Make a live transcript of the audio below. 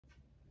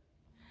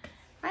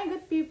Hi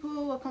good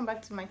people, welcome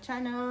back to my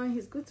channel.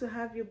 It's good to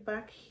have you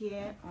back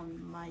here on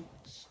my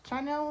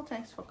channel.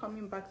 Thanks for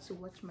coming back to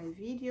watch my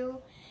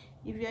video.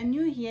 If you're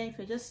new here, if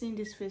you're just seeing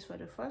this face for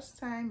the first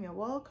time, you're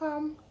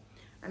welcome,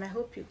 and I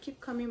hope you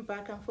keep coming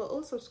back. And for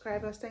all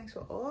subscribers, thanks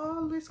for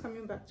always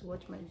coming back to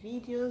watch my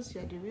videos.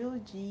 You're the real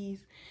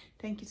G's.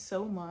 Thank you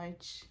so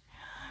much.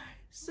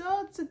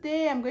 So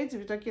today I'm going to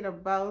be talking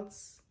about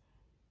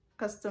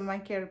customer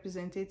care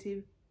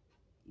representative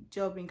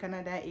job in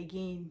Canada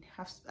again.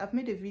 I've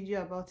made a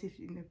video about it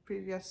in the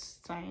previous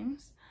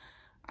times,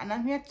 and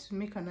I'm here to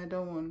make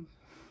another one.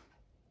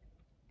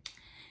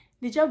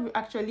 The job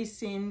actually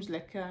seems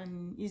like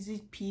an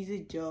easy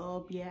peasy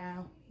job. Yeah,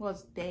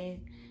 what's there,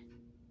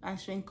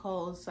 answering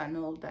calls and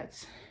all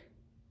that.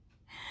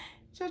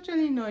 It's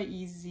actually not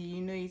easy,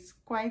 you know. It's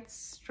quite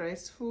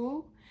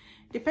stressful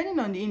depending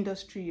on the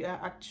industry you are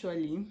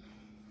actually.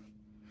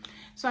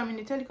 So I'm in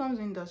the telecoms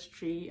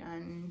industry,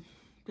 and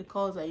the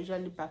calls are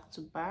usually back to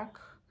back,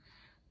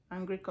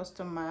 angry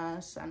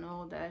customers and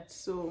all that.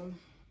 So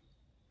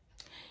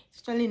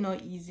it's really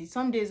not easy.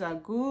 Some days are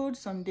good,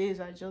 some days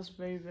are just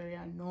very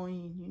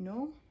annoying, you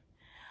know.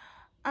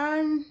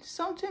 And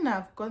something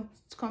I've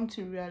come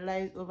to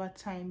realize over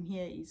time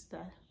here is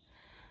that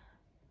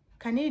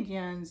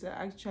Canadians are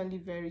actually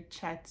very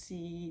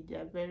chatty.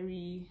 They're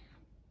very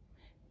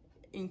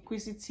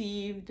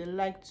inquisitive. They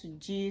like to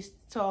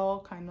gist,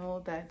 talk and all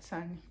that.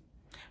 And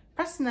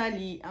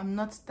personally, I'm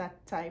not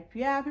that type.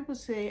 Yeah, people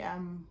say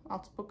I'm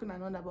outspoken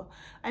and all that, but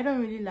I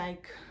don't really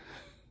like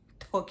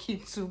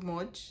talking too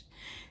much.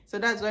 So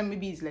that's why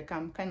maybe it's like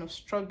I'm kind of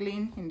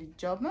struggling in the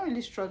job. Not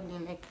really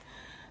struggling, like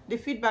the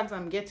feedbacks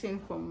I'm getting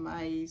from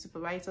my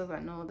supervisors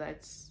and all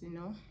that, you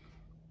know.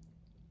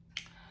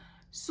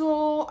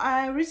 So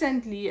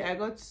recently I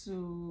got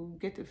to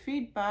get a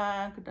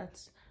feedback that,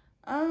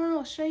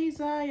 oh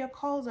Shaiza, your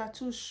calls are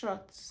too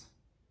short.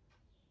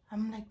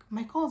 I'm like,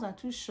 my calls are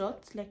too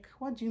short? Like,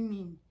 what do you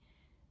mean?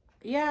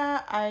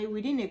 Yeah,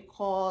 within a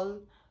call,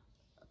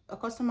 a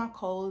customer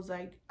calls,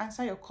 I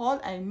answer your call,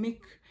 I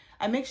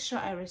make sure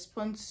I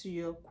respond to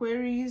your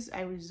queries,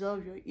 I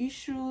resolve your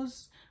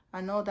issues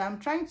and all that. I'm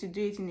trying to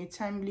do it in a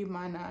timely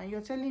manner, and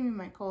you're telling me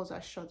my calls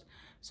are short.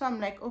 So I'm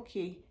like,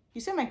 okay,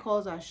 you say my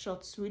calls are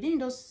short. So within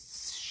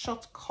those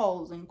short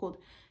calls and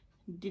quote,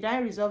 did I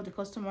resolve the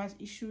customer's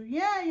issue?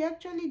 Yeah, you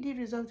actually did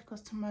resolve the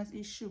customer's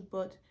issue,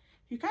 but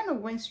you kind of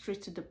went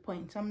straight to the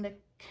point. I'm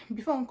like,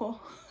 before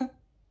uncle,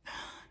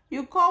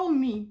 you call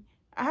me,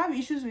 I have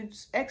issues with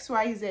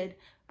XYZ,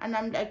 and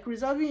I'm like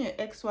resolving your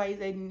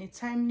XYZ in a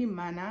timely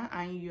manner,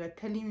 and you are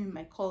telling me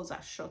my calls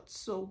are short.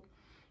 So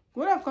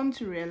what I've come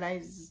to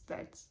realize is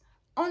that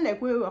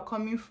unlike where we are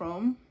coming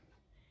from,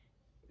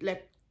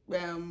 like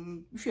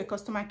if you're a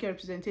customer care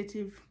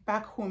representative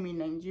back home in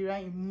Nigeria,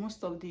 in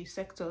most of the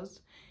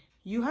sectors,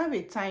 you have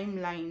a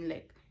timeline.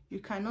 Like you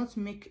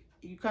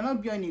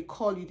cannot be on a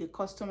call with a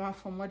customer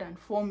for more than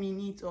 4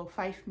 minutes or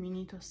 5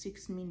 minutes or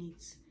 6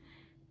 minutes.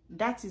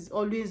 That is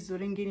always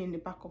ringing in the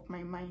back of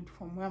my mind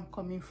from where I'm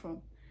coming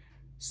from.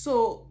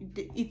 So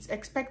it's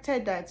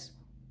expected that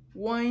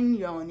when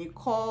you're on a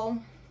call,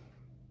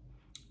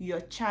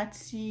 you're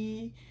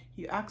chatty,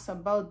 you ask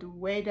about the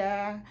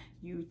weather,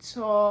 you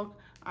talk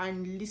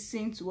and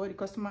listen to what the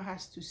customer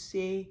has to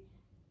say.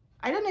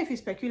 I don't know if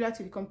it's peculiar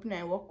to the company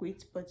I work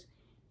with, but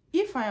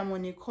if I am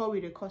on a call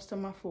with a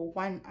customer for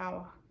 1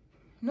 hour,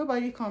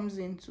 nobody comes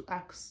in to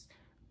ask,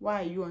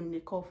 why are you on the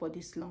call for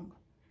this long?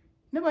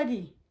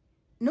 Nobody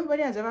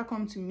has ever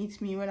come to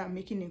meet me when I'm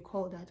making a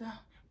call that,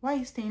 why are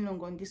you staying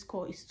long on this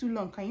call? It's too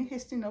long. Can you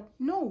hasten up?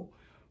 No.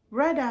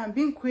 Rather, I'm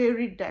being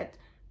queried that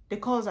the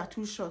calls are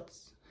too short.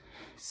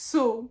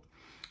 So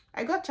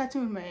I got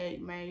chatting with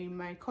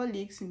my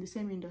colleagues in the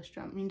same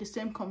industry, in the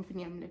same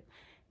company. I'm like,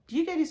 do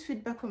you get this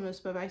feedback from your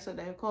supervisor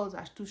that your calls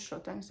are too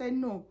short? And I said,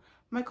 no,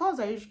 my calls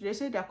are usually, they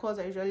say their calls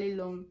are usually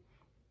long,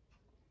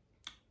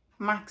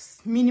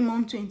 max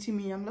minimum 20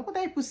 minutes. I'm like, what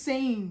are people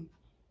saying?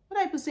 What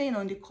are people saying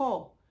on the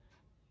call?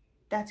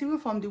 That even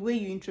from the way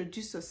you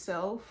introduce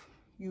yourself,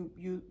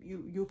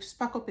 you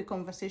spark up a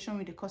conversation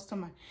with the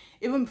customer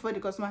even before the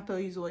customer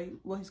tells you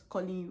what he's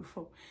calling you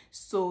for.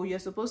 So you're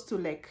supposed to,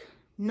 like,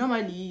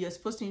 normally you're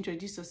supposed to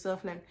introduce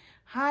yourself like,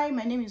 hi,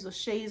 my name is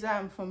Oshaiza,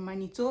 I'm from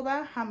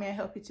Manitoba, how may I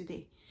help you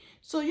today?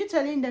 So you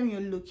telling them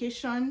your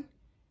location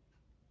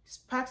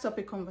sparks up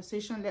a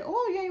conversation like,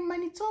 oh, you're in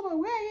Manitoba,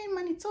 where are you in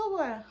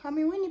Manitoba? I'm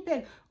in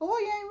Winnipeg. Oh,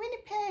 you're in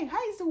Winnipeg,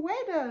 how is the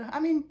weather?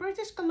 I'm in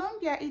British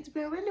Columbia, it's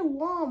been really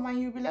warm.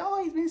 And you'll be like,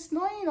 oh, it's been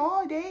snowing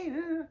all day.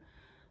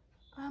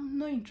 I'm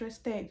not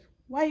interested.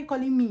 Why are you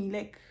calling me?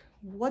 Like,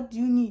 what do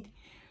you need?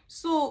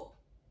 So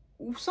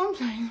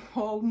sometimes,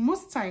 or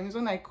most times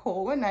when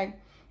I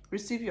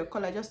receive your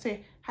call, I just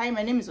say, hi,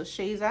 my name is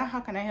Oshaiza, how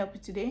can I help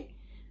you today?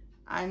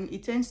 And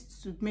it tends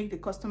to make the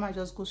customer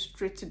just go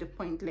straight to the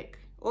point, like,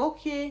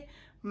 okay,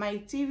 my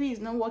TV is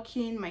not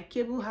working, my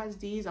cable has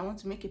this, I want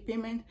to make a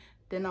payment,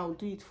 then I'll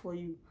do it for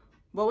you.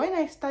 But when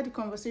I start the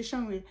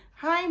conversation with,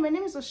 hi, my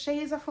name is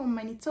Oshaiza from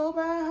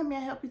Manitoba, how may I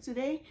help you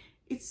today?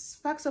 it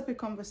sparks up a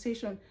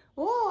conversation.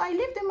 Oh, I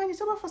lived in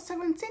Manitoba for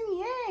 17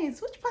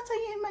 years. Which part are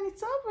you in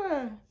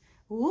Manitoba?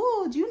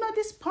 Oh, do you know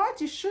this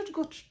part? You should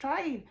go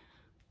try it.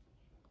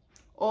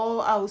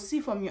 Or I'll see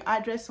from your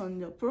address on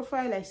your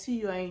profile, I see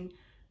you are in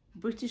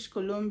British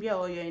Columbia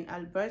or you're in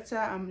Alberta.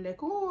 I'm like,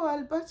 oh,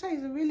 Alberta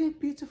is a really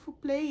beautiful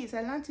place.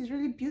 Atlanta is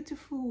really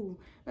beautiful.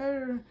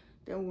 Then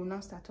we'll now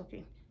start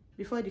talking.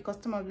 Before the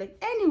customer will be like,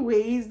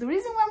 anyways, the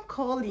reason why I'm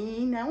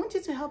calling, I want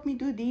you to help me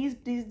do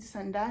this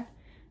and that.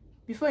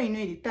 Before you know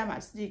it, the time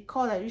as the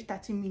call I reached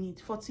 30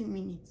 minutes, 40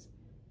 minutes,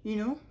 you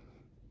know.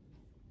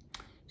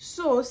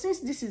 So since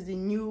this is the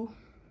new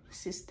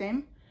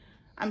system,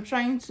 I'm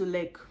trying to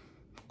like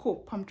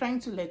cope. I'm trying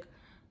to like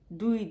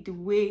do it the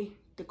way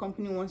the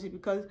company wants it,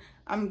 because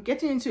I'm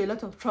getting into a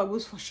lot of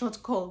troubles for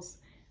short calls.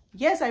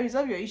 Yes, I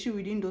resolve your issue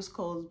within those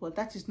calls, but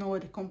that is not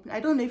what the company, I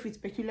don't know if it's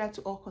peculiar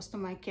to all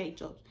customer care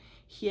jobs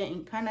here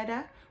in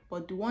Canada,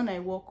 but the one I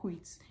work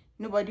with,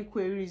 nobody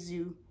queries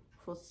you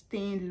for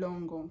staying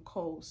long on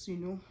calls, you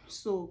know.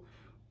 So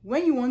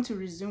when you want to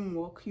resume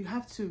work, you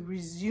have to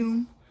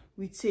resume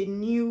with a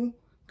new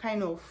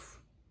kind of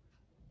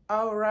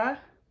aura,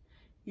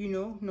 you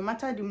know. No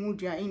matter the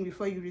mood you're in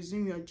before you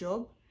resume your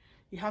job,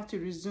 you have to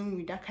resume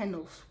with that kind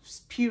of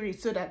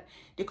spirit so that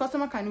the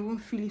customer can even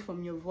feel it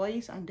from your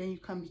voice, and then you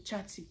can be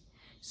chatty.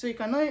 So you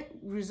cannot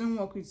resume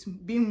work with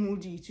being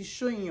moody, to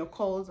show in your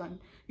calls, and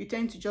you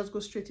tend to just go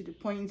straight to the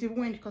point. Even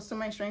when the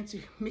customer is trying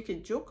to make a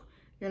joke,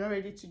 you're not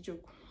ready to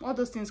joke. All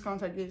those things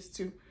count against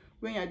you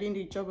when you're doing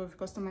the job of a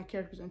customer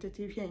care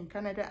representative here in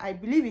Canada. I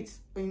believe it's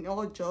in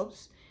all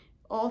jobs,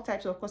 all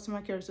types of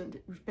customer care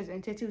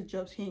representative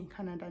jobs here in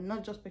Canada,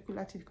 not just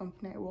peculiar to the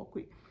company I work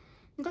with.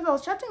 Because I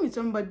was chatting with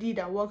somebody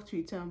that worked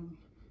with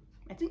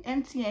I think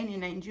MTN in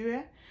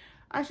Nigeria,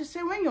 and she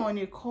said when you're on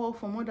a call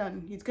for more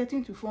than, it's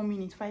getting to 4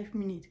 minutes, 5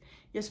 minutes,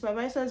 your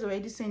supervisor is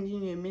already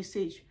sending you a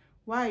message.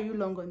 Why are you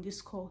long on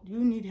this call? Do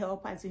you need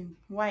help? As in,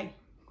 why?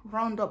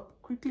 Round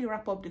up, quickly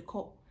wrap up the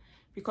call,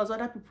 because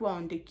other people are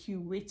on the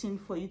queue waiting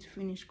for you to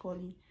finish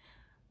calling.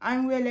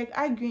 And we're like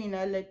arguing.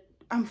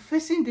 I'm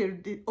facing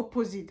the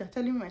opposite. They're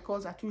telling me my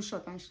calls are too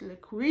short, and she's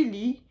like,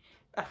 really?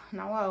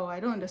 Now wow, I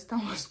don't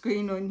understand what's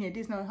going on here.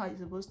 This is not how it's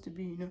supposed to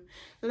be, you know.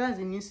 So that's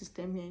a new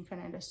system here in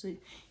Canada. So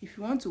if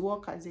you want to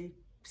work as a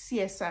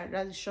CSR,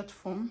 that's a short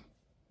form,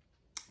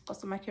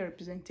 customer care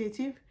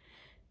representative,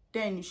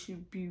 then you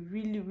should be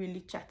really,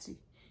 really chatty.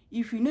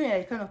 If you know you're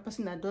the kind of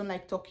person that don't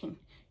like talking,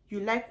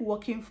 you like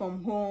working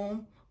from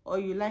home, or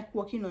you like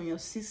working on your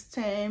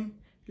system,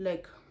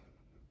 like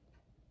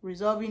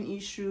resolving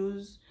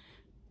issues,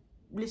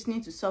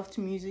 listening to soft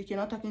music, you're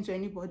not talking to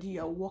anybody,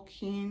 you're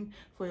working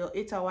for your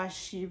 8-hour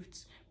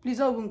shifts, please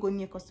don't even go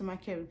near customer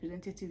care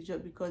representative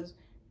job, because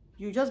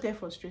you just get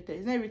frustrated.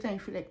 It's not every time you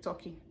feel like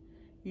talking,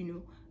 you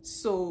know.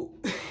 So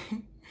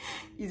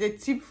it's a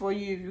tip for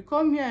you. If you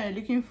come here and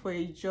you're looking for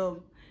a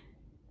job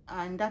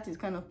and that is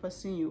kind of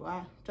person you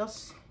are,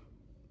 just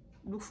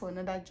look for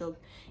another job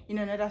in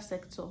another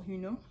sector, you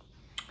know.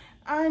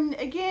 And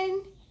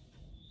again,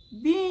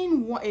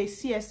 being a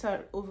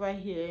CSR over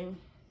here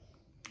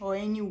or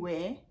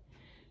anywhere,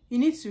 you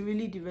need to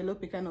really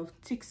develop a kind of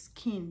thick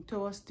skin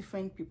towards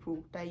different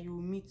people that you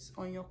meet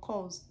on your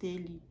calls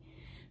daily.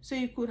 So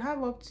you could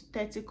have up to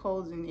 30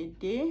 calls in a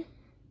day,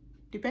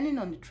 depending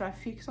on the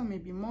traffic. Some may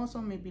be more,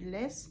 some may be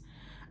less.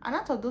 And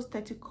out of those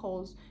 30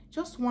 calls,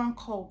 just one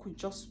call could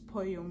just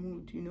spoil your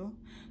mood, you know.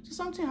 So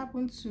something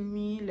happened to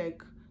me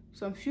like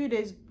some few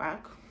days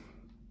back.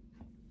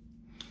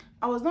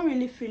 I was not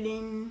really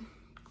feeling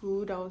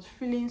good. I was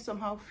feeling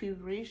somehow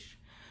feverish,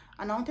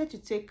 and I wanted to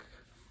take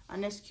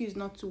an excuse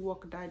not to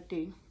work that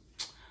day.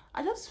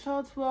 I just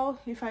felt, well,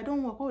 if I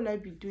don't work, what will I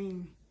be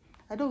doing?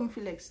 I don't even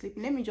feel like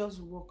sleeping. Let me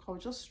just work. I'll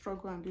just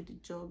struggle and do the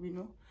job, you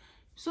know.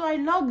 So I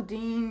logged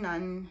in,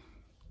 and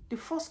the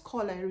first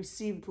call I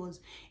received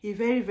was a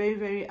very, very,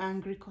 very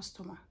angry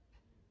customer.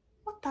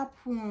 What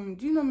happened?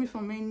 Do you know me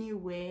from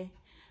anywhere?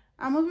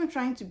 I'm even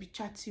trying to be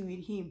chatty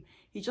with him.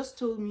 He just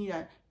told me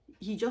that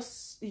he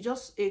just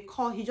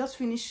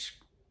finished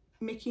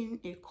making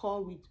a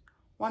call with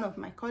one of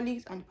my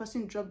colleagues, and the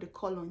person dropped the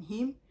call on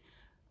him,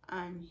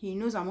 and he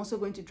knows I'm also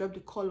going to drop the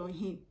call on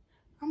him.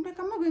 I'm like,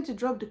 I'm not going to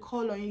drop the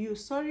call on you.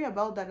 Sorry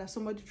about that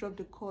somebody dropped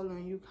the call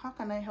on you. How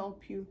can I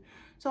help you?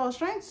 So I was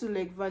trying to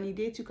like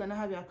validate you. Can I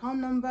have your account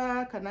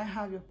number? Can I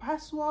have your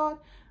password?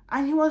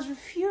 And he was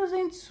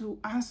refusing to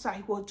answer.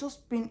 He was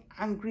just being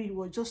angry. He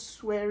was just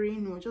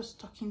swearing. He was just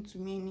talking to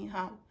me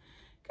anyhow.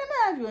 Can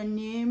I have your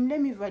name?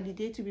 Let me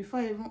validate you before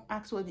I even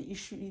ask what the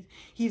issue is.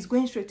 He's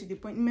going straight to the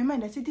point. In my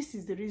mind, I said, this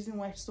is the reason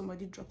why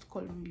somebody dropped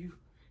call on you.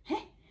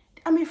 Hey,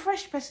 I'm a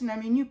fresh person. I'm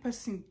a new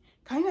person.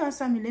 Can you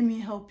answer me? Let me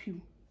help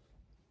you.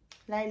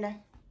 Lie.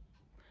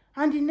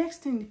 And the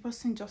next thing the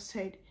person just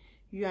said,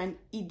 you're an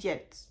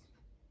idiot.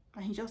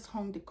 And he just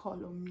hung the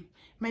call on me.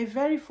 My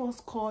very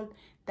first call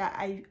that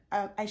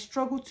I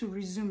struggled to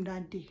resume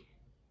that day.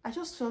 I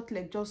just felt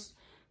like just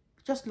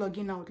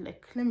logging out.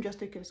 Like, let me just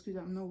take an excuse,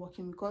 I'm not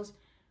working, because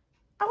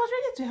I was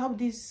ready to help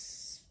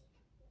this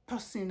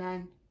person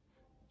and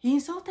he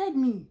insulted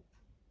me.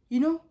 You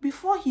know,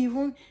 before he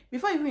even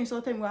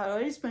insulted me, I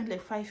already spent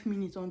like 5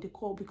 minutes on the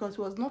call because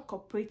he was not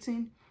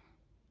cooperating.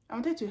 I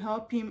wanted to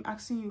help him,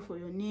 asking you for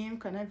your name.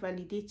 Can I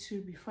validate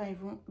you before I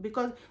even...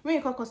 Because when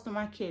you call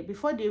customer care,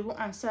 before they even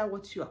answer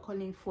what you are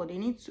calling for, they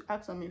need to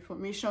ask some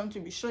information to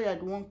be sure you're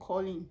the one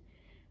calling.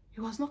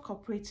 He was not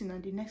cooperating,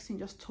 and the next thing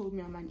just told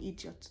me I'm an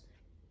idiot.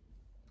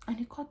 And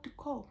he cut the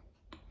call.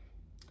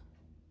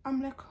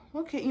 I'm like,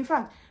 okay. In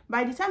fact,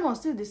 by the time I was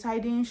still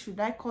deciding, should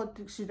I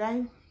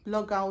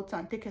log out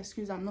and take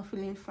excuse, I'm not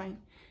feeling fine,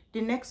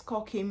 the next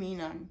call came in,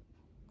 and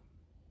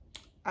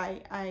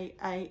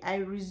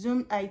I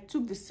resumed. I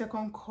took the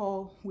second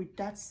call with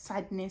that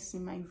sadness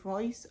in my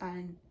voice,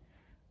 and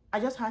I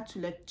just had to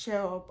like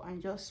cheer up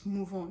and just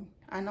move on.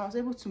 And I was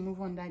able to move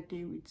on that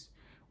day with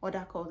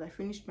other calls. I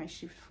finished my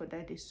shift for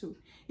that day. So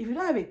if you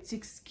don't have a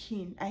thick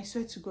skin, I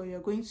swear to God,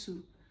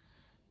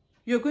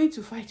 you're going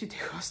to fight with the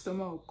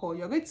customer or call.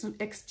 You're going to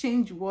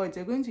exchange words.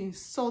 You're going to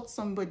insult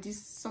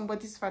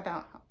somebody's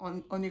father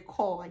on a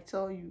call, I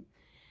tell you.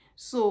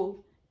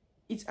 So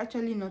it's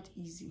actually not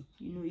easy.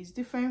 You know, it's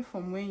different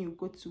from when you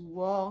go to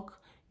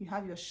work, you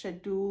have your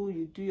schedule,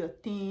 you do your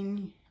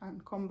thing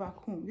and come back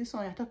home. This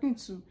one, you're talking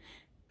to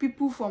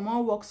people from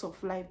all walks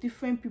of life,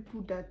 different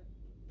people that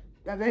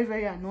are very,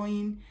 very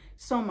annoying.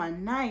 Some are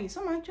nice,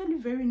 some are actually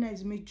very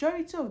nice.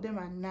 Majority of them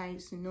are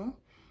nice, you know.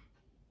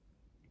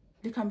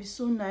 They can be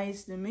so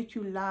nice, they make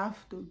you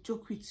laugh, they'll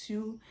joke with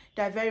you.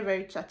 They're very,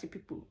 very chatty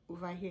people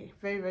over here.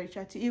 Very, very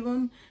chatty.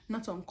 Even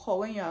not on call,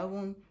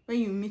 when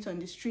you meet on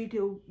the street,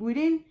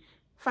 within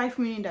 5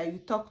 minutes that you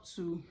talk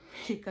to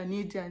a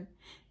Canadian,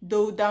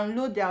 they'll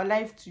download their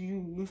life to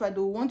you. In fact,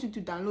 they'll want you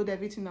to download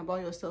everything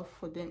about yourself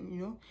for them, you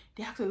know.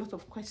 They ask a lot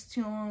of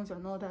questions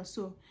and all that.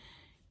 So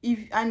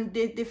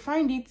they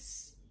find it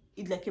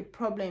like a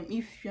problem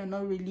if you're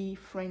not really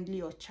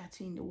friendly or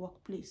chatty in the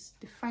workplace.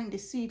 They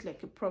see it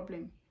like a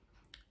problem.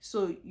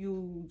 So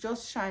you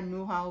just try and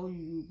know how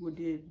you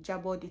would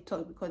jabber the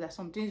talk, because there's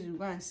some things you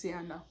go and say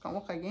and that can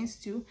work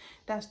against you.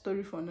 That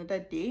story for another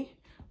day.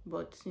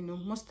 But you know,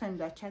 most times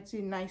they're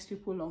chatty, nice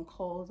people on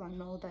calls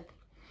and all that.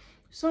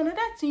 So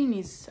another thing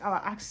is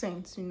our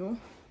accents. You know,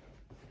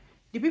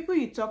 the people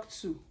you talk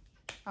to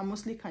are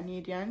mostly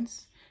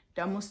Canadians.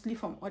 They're mostly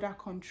from other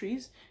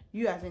countries.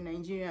 You as a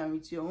Nigerian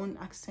with your own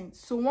accent.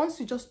 So once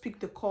you just pick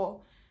the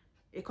call,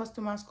 a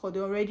customer's call, they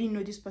already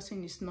know this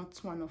person is not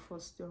one of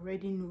us. They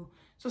already know.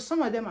 So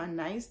some of them are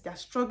nice. They're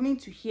struggling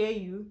to hear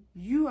you.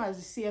 You as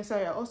a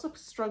CSR are also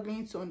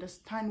struggling to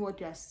understand what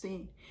they are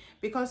saying.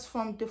 Because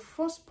from the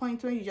first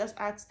point when you just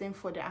ask them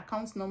for their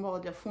account number or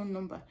their phone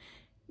number,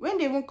 when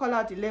they even call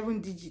out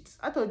 11 digits,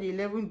 out of the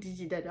 11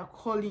 digits that they're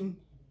calling,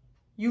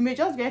 you may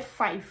just get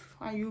 5.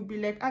 And you'll be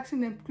like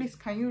asking them, please,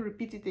 can you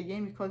repeat it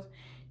again? Because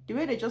the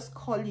way they just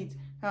call it,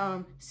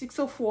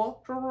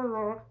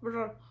 604,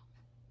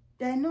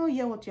 they know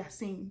hear what you're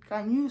saying.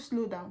 Can you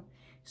slow down?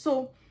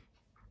 So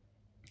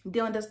they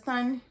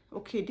understand,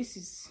 okay, this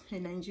is a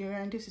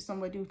Nigerian, this is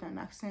somebody with an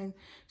accent.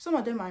 Some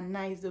of them are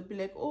nice. They'll be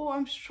like, oh,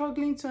 I'm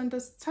struggling to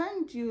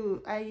understand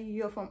you.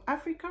 You're from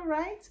Africa,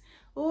 right?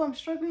 Oh, I'm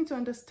struggling to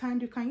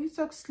understand you. Can you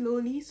talk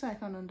slowly so I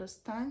can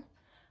understand?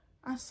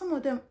 And some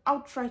of them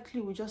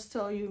outrightly will just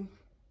tell you,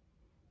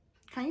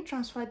 can you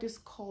transfer this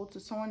call to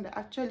someone that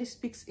actually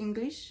speaks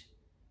English?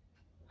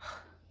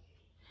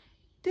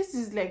 This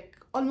is like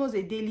almost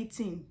a daily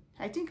thing.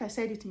 I think I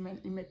said it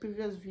in my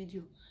previous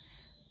video.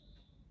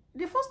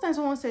 The first time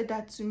someone said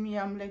that to me,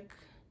 I'm like,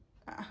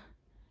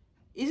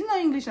 is it not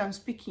English I'm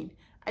speaking?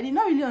 I did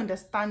not really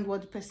understand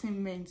what the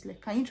person meant.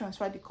 Like, can you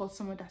transfer the call to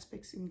someone that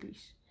speaks English?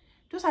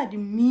 Those are the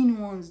mean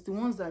ones, the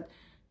ones that,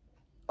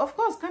 of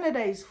course, Canada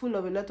is full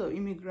of a lot of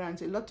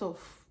immigrants, a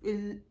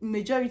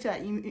majority are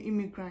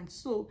immigrants.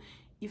 So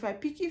if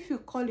you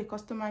call a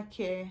customer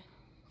care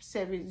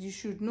service, you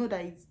should know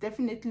that it's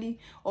definitely,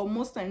 or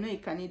most time, not a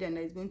Canadian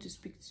that is going to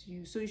speak to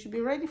you. So you should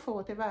be ready for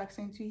whatever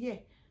accent you hear.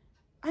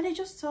 And they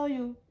just tell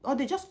you, or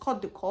they just cut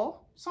the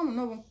call. Some will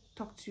not even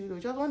talk to you, they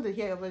just want to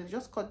hear your voice, they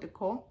just cut the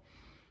call.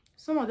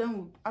 Some of them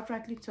will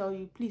outrightly tell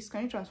you, please,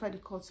 can you transfer the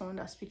call to someone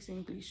that speaks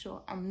English,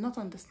 or I'm not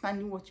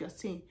understanding what you're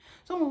saying.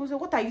 Someone will say,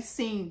 what are you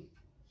saying?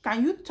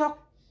 Can you talk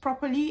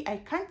properly? I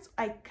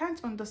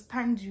can't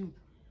understand you.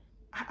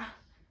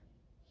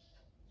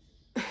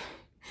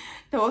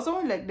 There was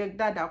someone like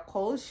that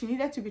called. She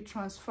needed to be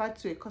transferred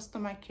to a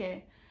customer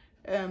care,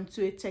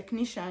 to a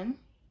technician,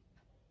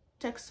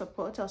 tech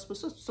support. I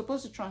was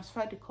supposed to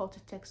transfer the call to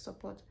tech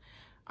support,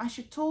 and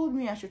she told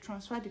me I should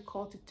transfer the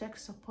call to tech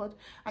support,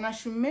 and I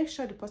should make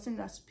sure the person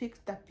that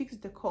picks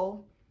the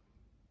call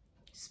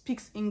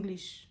speaks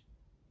English.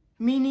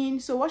 Meaning,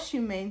 so what she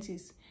meant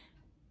is,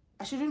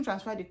 I shouldn't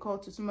transfer the call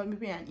to somebody,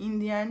 maybe an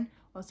Indian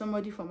or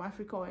somebody from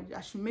Africa, or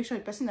I should make sure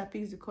the person that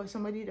picks the call is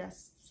somebody that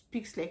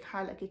speaks like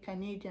her, like a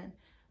Canadian.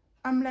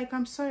 I'm like,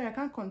 I'm sorry, I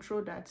can't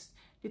control that.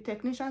 The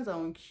technicians are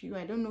on queue.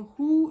 I don't know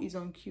who is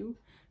on queue.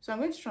 So I'm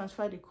going to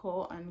transfer the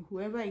call, and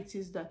whoever it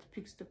is that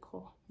picks the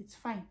call, it's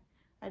fine.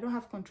 I don't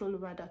have control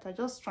over that. I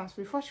just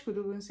transfer. Before she could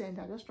even send,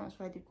 I just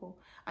transferred the call.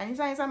 And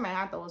inside my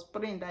heart, I was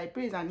praying that I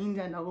pray it's an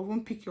Indian that will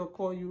even pick your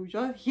call. You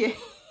just hear.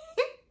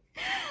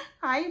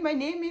 Hi, my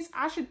name is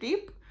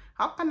Ashdeep.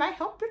 How can I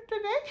help you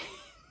today?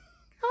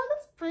 I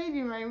was praying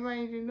in my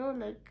mind, you know,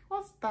 like,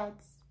 what's that?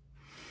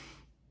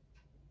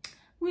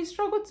 We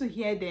struggle to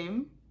hear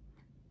them.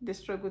 They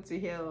struggle to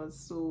hear us.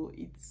 So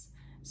it's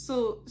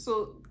so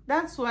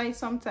that's why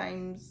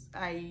sometimes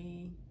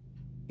I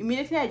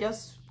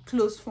just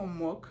close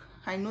from work.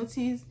 I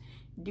notice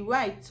the way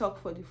I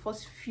talk for the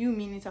first few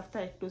minutes after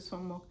I close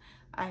from work,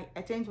 I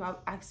tend to have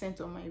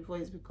accent on my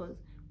voice, because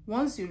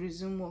once you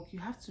resume work, you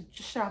have to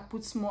just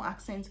put small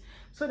accent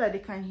so that they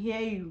can hear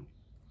you.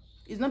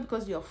 It's not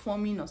because you're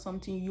forming or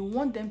something. You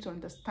want them to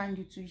understand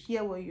you, to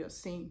hear what you're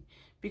saying.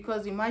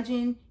 Because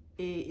imagine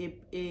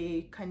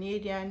a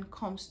Canadian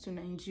comes to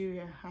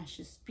Nigeria and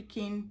she's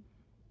speaking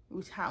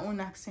with her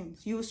own accent.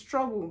 You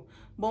struggle.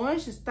 But when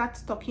she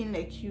starts talking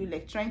like you,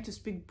 like trying to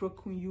speak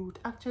broken, you would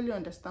actually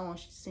understand what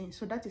she's saying.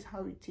 So that is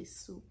how it is.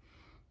 So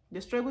they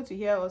struggle to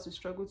hear us, we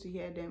struggle to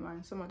hear them,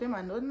 and some of them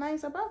are not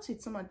nice about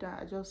it. Some of them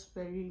are just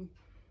very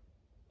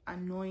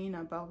annoying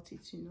about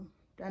it, you know.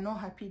 They're not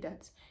happy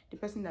that the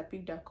person that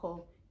picked that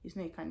call is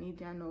not a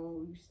Canadian,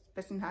 or this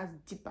person has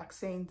deep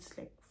accents,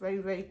 like very,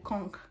 very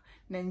conk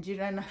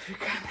Nigerian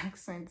African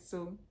accent.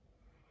 So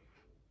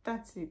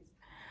that's it.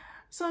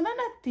 So another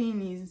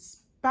thing is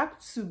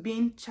back to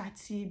being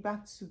chatty,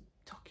 back to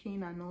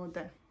talking and all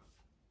that.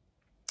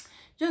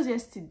 Just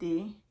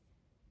yesterday,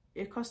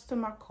 a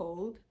customer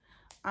called,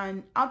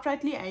 and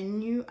outrightly I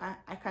knew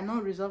I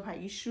cannot resolve her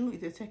issue.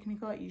 It's a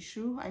technical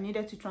issue. I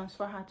needed to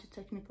transfer her to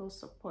technical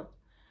support.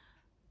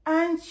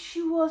 And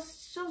she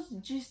was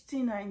just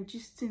gisting and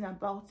gisting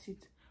about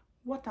it.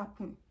 What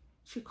happened?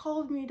 She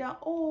called me that,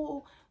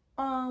 oh,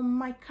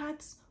 my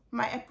cat,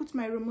 I put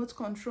my remote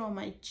control on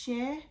my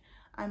chair,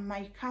 and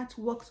my cat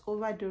walked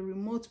over the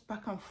remote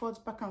back and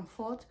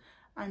forth,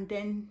 and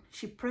then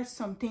she pressed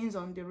some things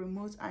on the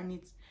remote, and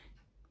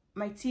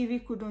my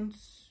TV couldn't,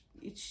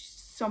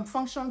 some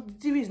function, the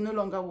TV is no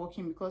longer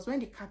working, because when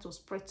the cat was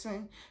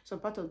pressing some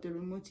part of the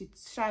remote, it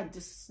tried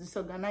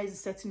disorganized the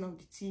setting of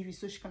the TV,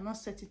 so she cannot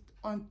set it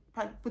on,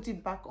 put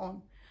it back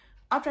on.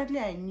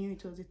 Outrightly, I knew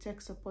it was a tech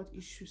support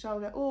issue. So I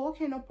was like, oh,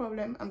 okay, no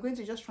problem. I'm going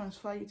to just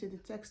transfer you to the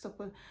tech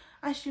support.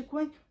 And she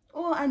went,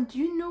 oh, and do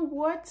you know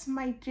what,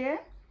 my dear?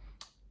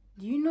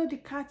 Do you know the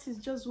cat is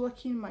just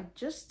walking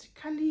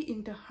majestically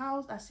in the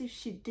house as if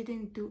she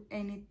didn't do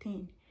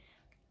anything?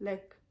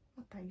 Like,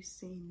 what are you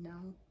saying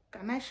now?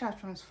 Can I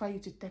transfer you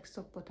to tech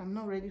support? I'm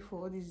not ready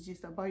for all this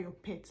gist about your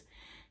pet.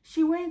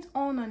 She went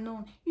on and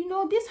on. You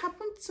know, this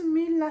happened to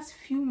me last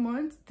few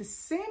months. The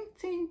same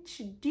thing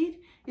she did.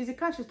 Is the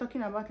cat she's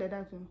talking about like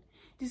that one?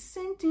 The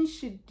same thing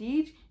she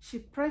did. She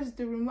pressed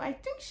the remote. I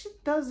think she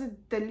does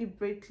it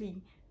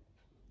deliberately.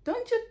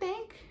 Don't you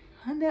think?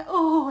 And then,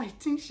 oh, I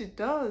think she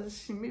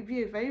does. She may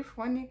be a very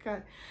funny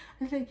cat.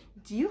 I was like,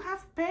 do you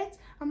have pets?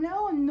 I'm like,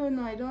 oh,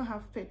 no, I don't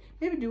have pets.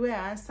 Maybe the way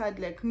I answered,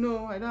 like,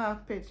 no, I don't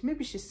have pets.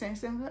 Maybe she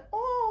sensed it. I'm like,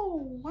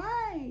 oh,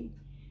 why?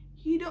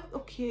 You don't,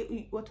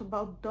 okay, what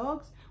about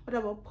dogs? What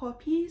about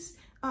puppies?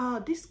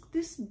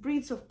 These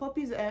breeds of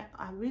puppies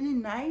are really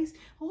nice.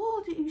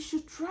 Oh, you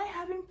should try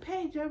having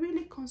pets. They're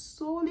really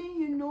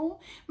consoling, you know.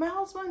 My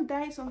husband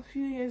died some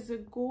few years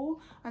ago,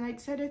 and I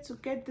decided to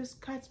get this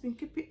cat. Been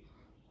keeping.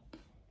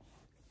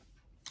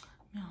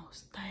 I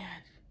was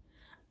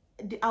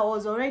tired. I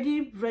was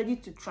already ready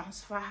to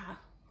transfer her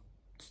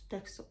to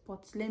tech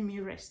support. Let me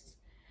rest,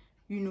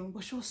 you know.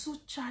 But she was so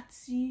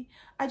chatty.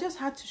 I just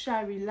had to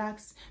try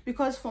relax,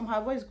 because from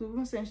her voice,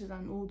 even saying she's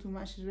an old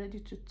woman, she's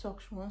ready to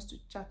talk. She wants to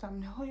chat. I'm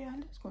like, oh yeah,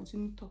 let's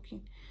continue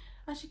talking.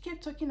 And she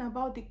kept talking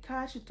about the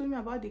cat. She told me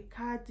about the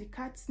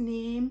cat's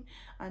name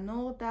and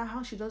all that,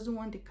 how she doesn't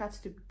want the cat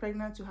to be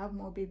pregnant to have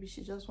more babies.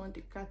 She just wants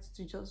the cat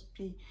to just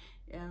be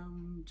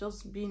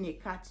just being a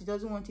cat. She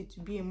doesn't want it to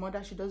be a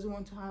mother. She doesn't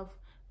want to have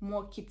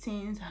more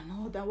kittens and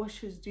all that, what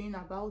she's doing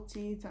about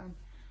it. And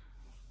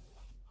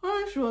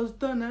when she was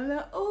done, I'm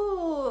like,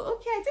 oh,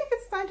 okay, I think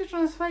it's time to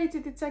transfer you to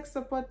the tech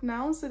support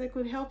now, so they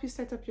could help you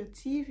set up your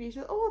TV. She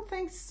said, oh,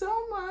 thanks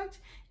so much.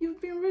 You've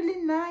been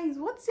really nice.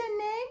 What's your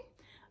name?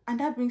 And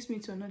that brings me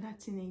to another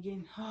thing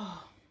again.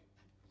 Oh.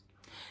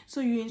 So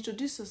you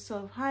introduce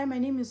yourself. Hi, my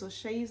name is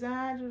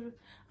Oshaiza.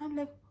 I'm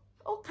like,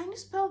 oh, can you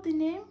spell the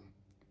name?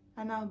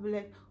 And I'll be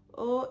like,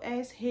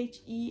 Osheiza.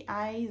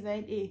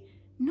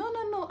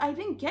 No, I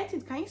didn't get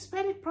it. Can you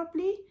spell it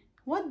properly?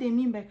 What they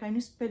mean by can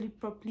you spell it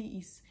properly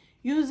is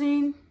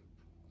using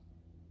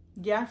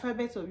the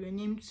alphabet of your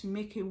name to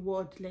make a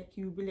word. Like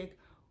you'll be like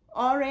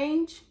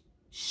orange,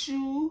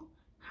 shoe,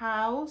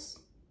 house,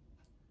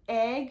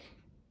 egg,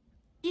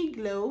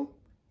 igloo,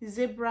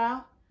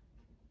 zebra,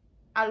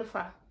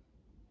 alpha.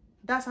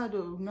 That's how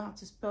they'll know how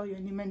to spell your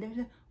name. And then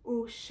say,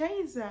 oh,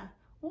 Shaiza.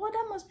 Oh,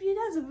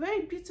 that's a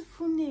very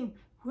beautiful name.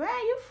 Where are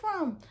you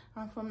from?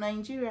 I'm from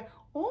Nigeria.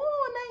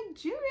 Oh,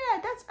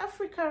 Nigeria, that's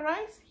Africa,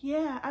 right?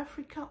 Yeah,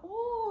 Africa.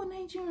 Oh,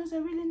 Nigerians are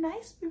really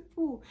nice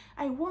people.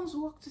 I once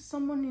walked to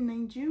someone in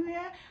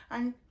Nigeria,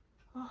 and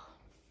oh,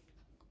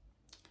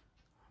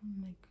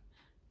 I'm like,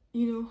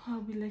 you know,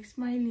 I'll be like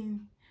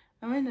smiling.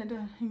 And when I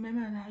don't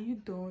remember, are you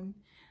done?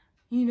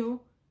 You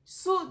know,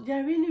 So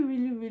they're really,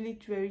 really, really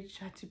very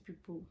chatty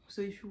people.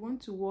 So if you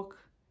want to work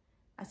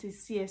as a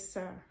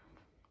CSR,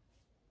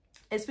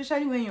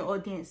 especially when your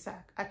audience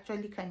are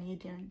actually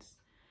Canadians,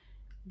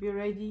 be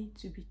ready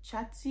to be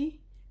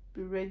chatty,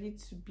 be ready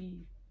to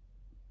be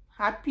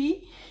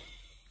happy,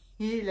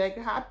 like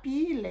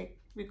happy, like,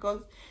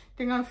 because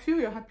they can feel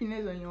your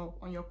happiness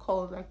on your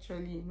calls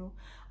actually, you know.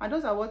 And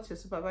those are what your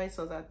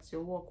supervisors at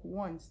your work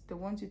want. They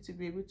want you to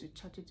be able to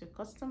chat with your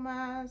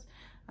customers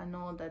and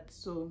all that.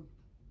 So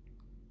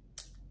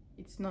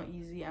it's not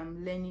easy.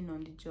 I'm learning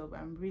on the job.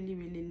 I'm really,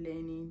 really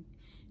learning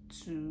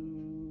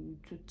to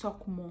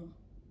talk more.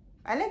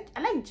 I like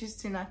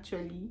gisting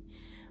actually,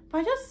 but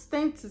I just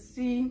tend to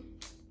see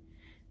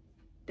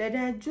that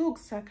their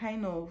jokes are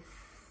kind of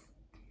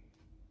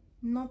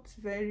not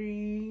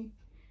very,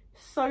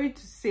 sorry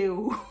to say,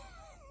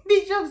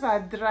 the jokes are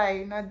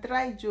dry. Not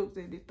dry jokes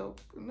that they talk,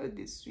 you know,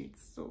 they sweet.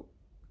 So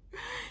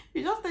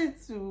you just need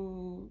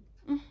to,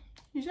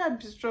 you should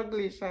be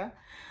struggling,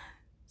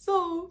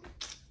 so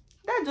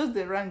that's just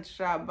the rant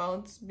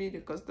about being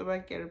a customer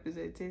care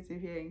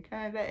representative here in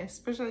Canada,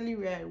 especially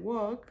where I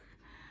work,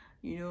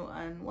 you know,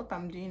 and what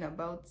I'm doing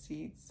about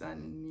it,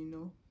 and you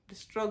know, the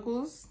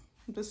struggles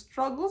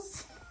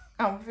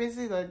I'm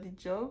facing on the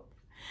job.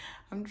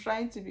 I'm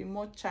trying to be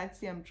more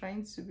chatty, I'm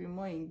trying to be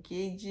more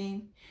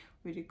engaging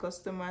with the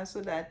customers,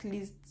 so that at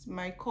least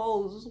my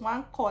calls,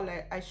 one call,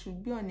 I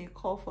should be on a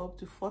call for up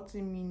to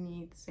 40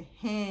 minutes.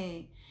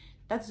 Hey,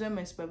 that's when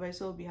my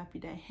supervisor will be happy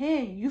that,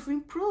 hey, you've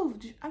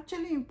improved, you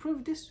actually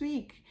improved this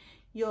week.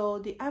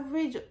 The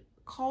average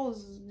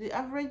calls, the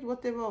average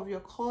whatever of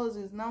your calls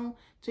is now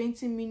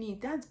 20 minutes.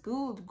 That's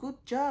good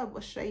job,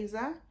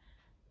 Oshaiza.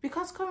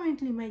 Because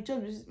currently my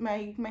job is,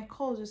 my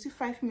calls, you see,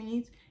 5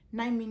 minutes,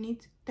 9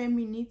 minutes, 10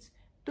 minutes.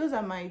 Those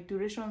are my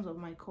durations of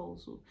my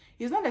calls. So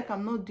it's not like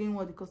I'm not doing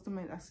what the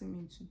customer is asking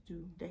me to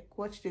do, like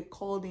what they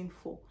called in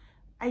for.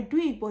 I do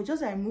it, but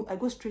just I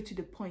go straight to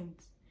the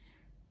point.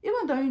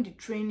 Even during the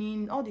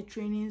training, all the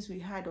trainings we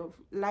had of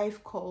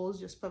live calls,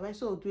 your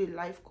supervisor will do a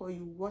live call,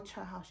 you watch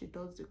her how she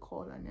does the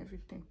call and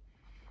everything.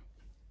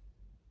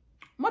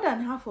 More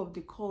than half of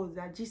the calls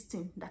are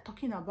gisting, they're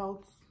talking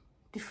about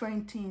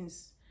different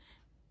things.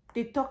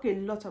 They talk a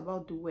lot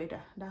about the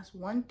weather. That's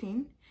one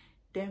thing.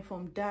 Then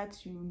from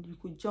that, you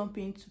could jump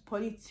into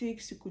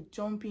politics, you could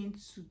jump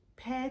into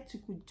pets, you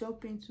could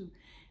jump into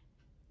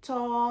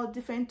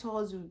different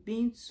tours you've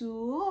been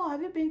to. Oh,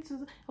 have you been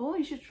to, oh,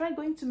 you should try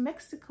going to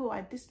Mexico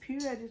at this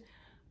period.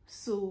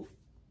 So,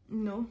 you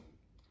know,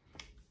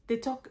 they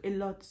talk a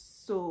lot.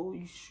 So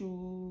you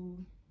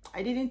should,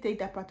 I didn't take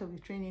that part of the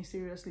training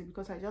seriously,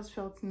 because I just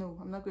felt, no,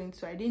 I'm not going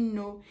to. I didn't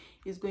know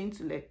it's going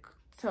to like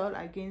tell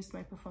against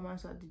my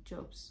performance at the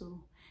job.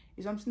 So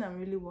it's something I'm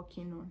really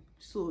working on.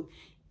 So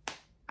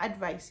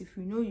advice, if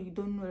you know you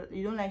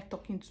don't like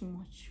talking too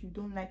much, you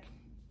don't like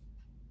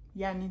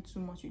yarning too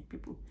much with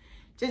people,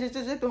 just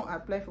don't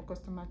apply for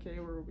customer care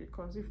role,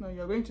 because if not,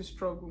 you're going to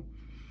struggle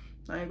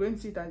and you're going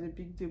to see it as a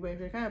big deal. But if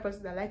you're the kind of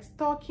person that likes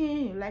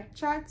talking, you like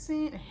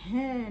chatting,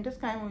 just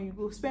kind of when you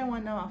go spend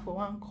 1 hour for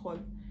one call,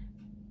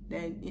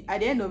 then at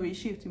the end of a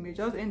shift you may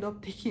just end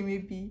up taking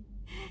maybe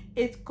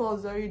 8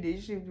 calls during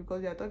the shift,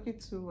 because you're talking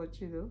too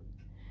much, you know.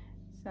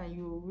 So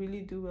you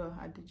really do well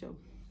at the job.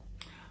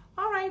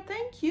 All right,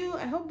 thank you.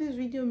 I hope this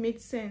video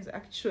made sense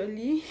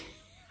actually.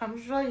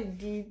 I'm sure it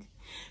did.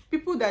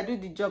 People that do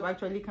the job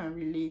actually can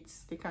relate.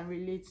 They can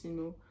relate, you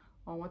know,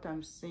 on what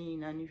I'm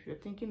saying. And if you're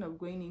thinking of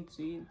going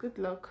into it, good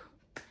luck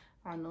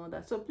and all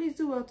that. So please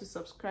do well to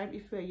subscribe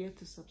if you're yet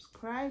to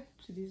subscribe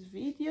to this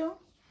video.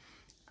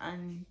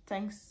 And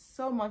thanks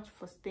so much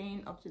for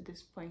staying up to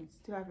this point.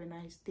 Still have a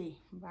nice day.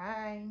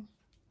 Bye.